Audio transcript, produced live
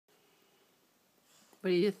What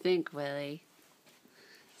do you think, Willie?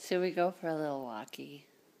 Should we go for a little walkie?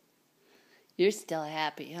 You're still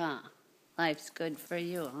happy, huh? Life's good for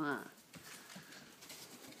you, huh?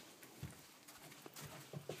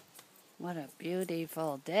 What a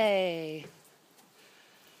beautiful day.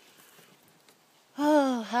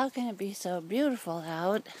 Oh, how can it be so beautiful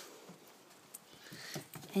out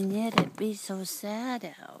and yet it be so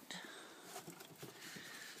sad out?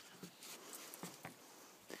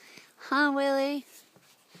 Huh, Willie?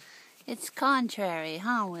 It's contrary,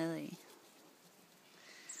 huh, Willie?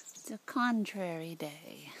 It's a contrary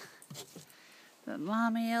day. But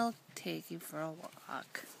Mommy'll take you for a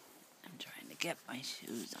walk. I'm trying to get my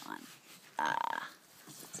shoes on. At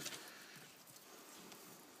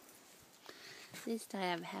least I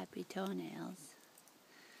have happy toenails.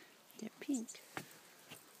 They're pink.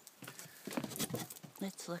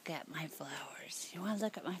 Let's look at my flowers. You want to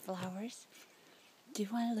look at my flowers? Do you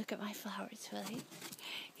want to look at my flowers, Willie?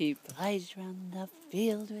 He flies round the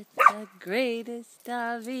field with the greatest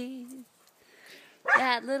of ease.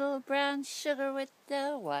 That little brown sugar with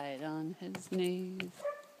the white on his knees.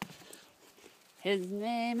 His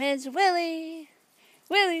name is Willie.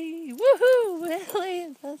 Willie, woohoo,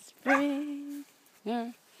 Willie the Springer.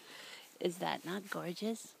 Is that not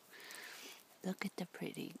gorgeous? Look at the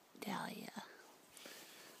pretty dahlia.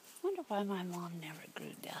 Wonder why my mom never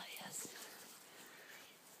grew dahlias.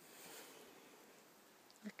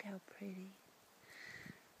 Look how pretty.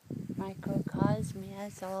 Microcosmia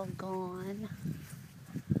is all gone.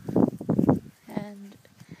 And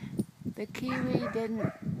the kiwi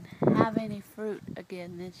didn't have any fruit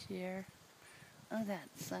again this year. Oh, that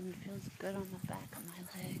sun feels good on the back of my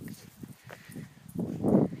legs.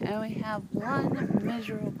 And we have one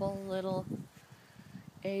miserable little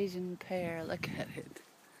Asian pear. Look at it.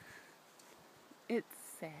 It's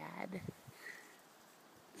sad.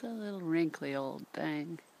 It's a little wrinkly old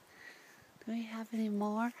thing. Do we have any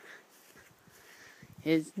more?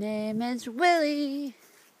 His name is Willie.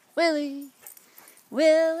 Willie.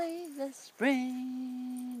 Willie the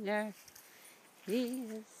Springer. He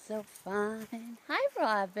is so fine. Hi,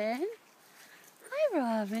 Robin. Hi,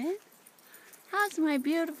 Robin. How's my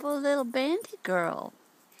beautiful little bandy girl?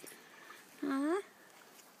 Huh?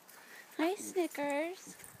 Hi,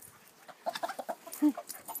 Snickers.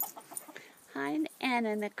 Hi,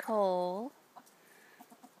 Anna Nicole.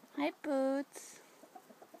 Hi, Boots.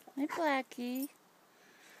 Hi, Blackie.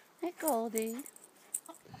 Hi, Goldie.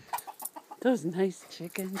 Those nice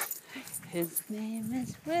chickens. His name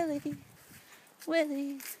is Willie.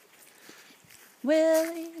 Willie.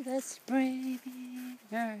 Willie the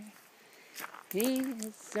Springer. He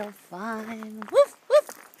is so fine. Woof, woof.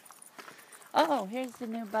 Oh, here's the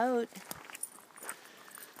new boat.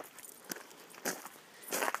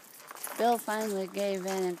 Bill finally gave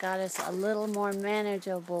in and got us a little more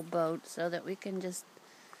manageable boat so that we can just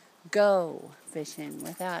go fishing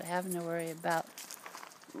without having to worry about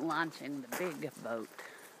launching the big boat.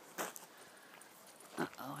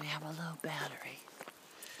 Uh-oh, we have a low battery.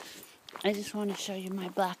 I just want to show you my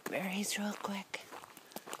blackberries real quick.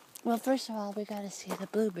 Well, first of all, we got to see the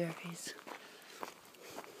blueberries.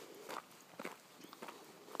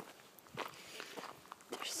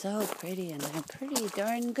 They're so pretty, and they're pretty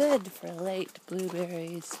darn good for late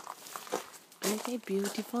blueberries. Aren't they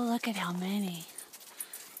beautiful? Look at how many.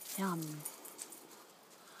 Yum.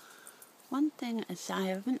 One thing is I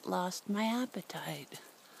haven't lost my appetite.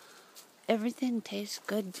 Everything tastes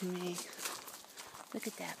good to me. Look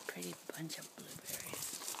at that pretty bunch of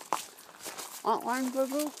blueberries. Want one,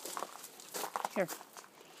 boo-boo? Here.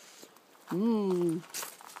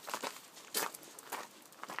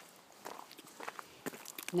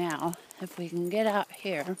 Now, if we can get out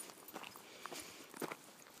here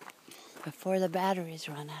before the batteries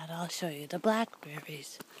run out, I'll show you the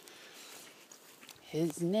blackberries.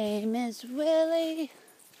 His name is Willie.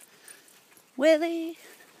 Willie.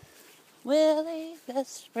 Willie the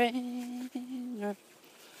Springer.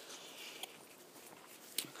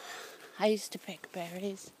 I used to pick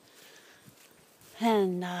berries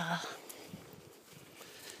and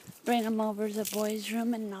bring them over to the boys'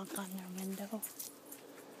 room and knock on their window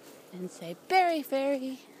and say, "Berry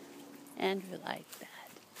Fairy." Andrew liked that.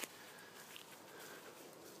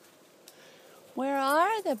 Where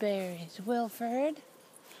are the berries, Wilford?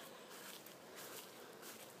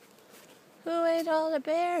 Who ate all the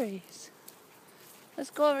berries? Let's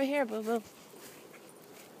go over here, boo-boo.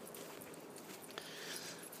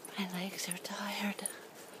 My legs are tired.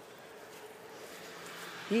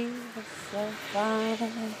 He was so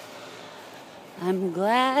fine. I'm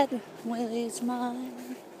glad Willie's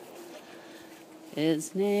mine.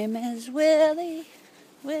 His name is Willie.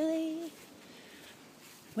 Willie.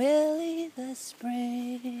 Willie the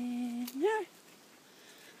Springer.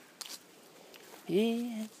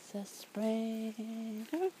 He is a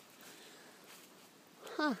Springer.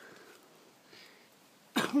 Huh.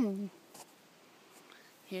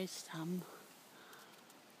 Here's some.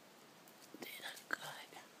 They look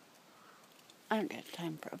good. I don't get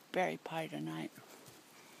time for a berry pie tonight.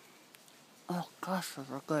 Oh gosh, those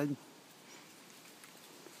are good.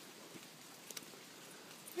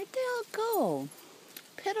 Where'd they all go?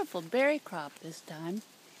 Pitiful berry crop this time.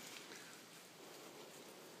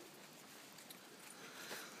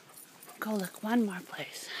 Go look one more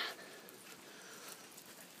place.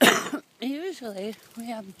 Usually we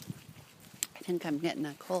have, I think I'm getting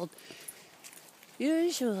a cold.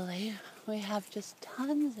 Usually we have just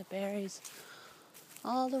tons of berries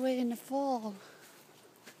all the way in the fall.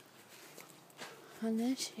 And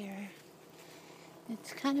this year,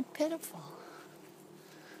 it's kind of pitiful.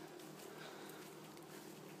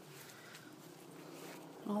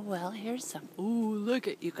 Oh well, here's some. Ooh, look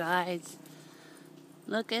at you guys.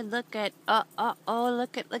 Look at. Look at.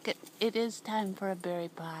 It is time for a berry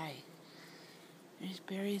pie. There's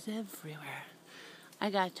berries everywhere.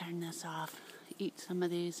 I gotta turn this off, eat some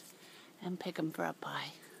of these, and pick them for a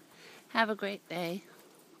pie. Have a great day.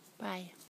 Bye.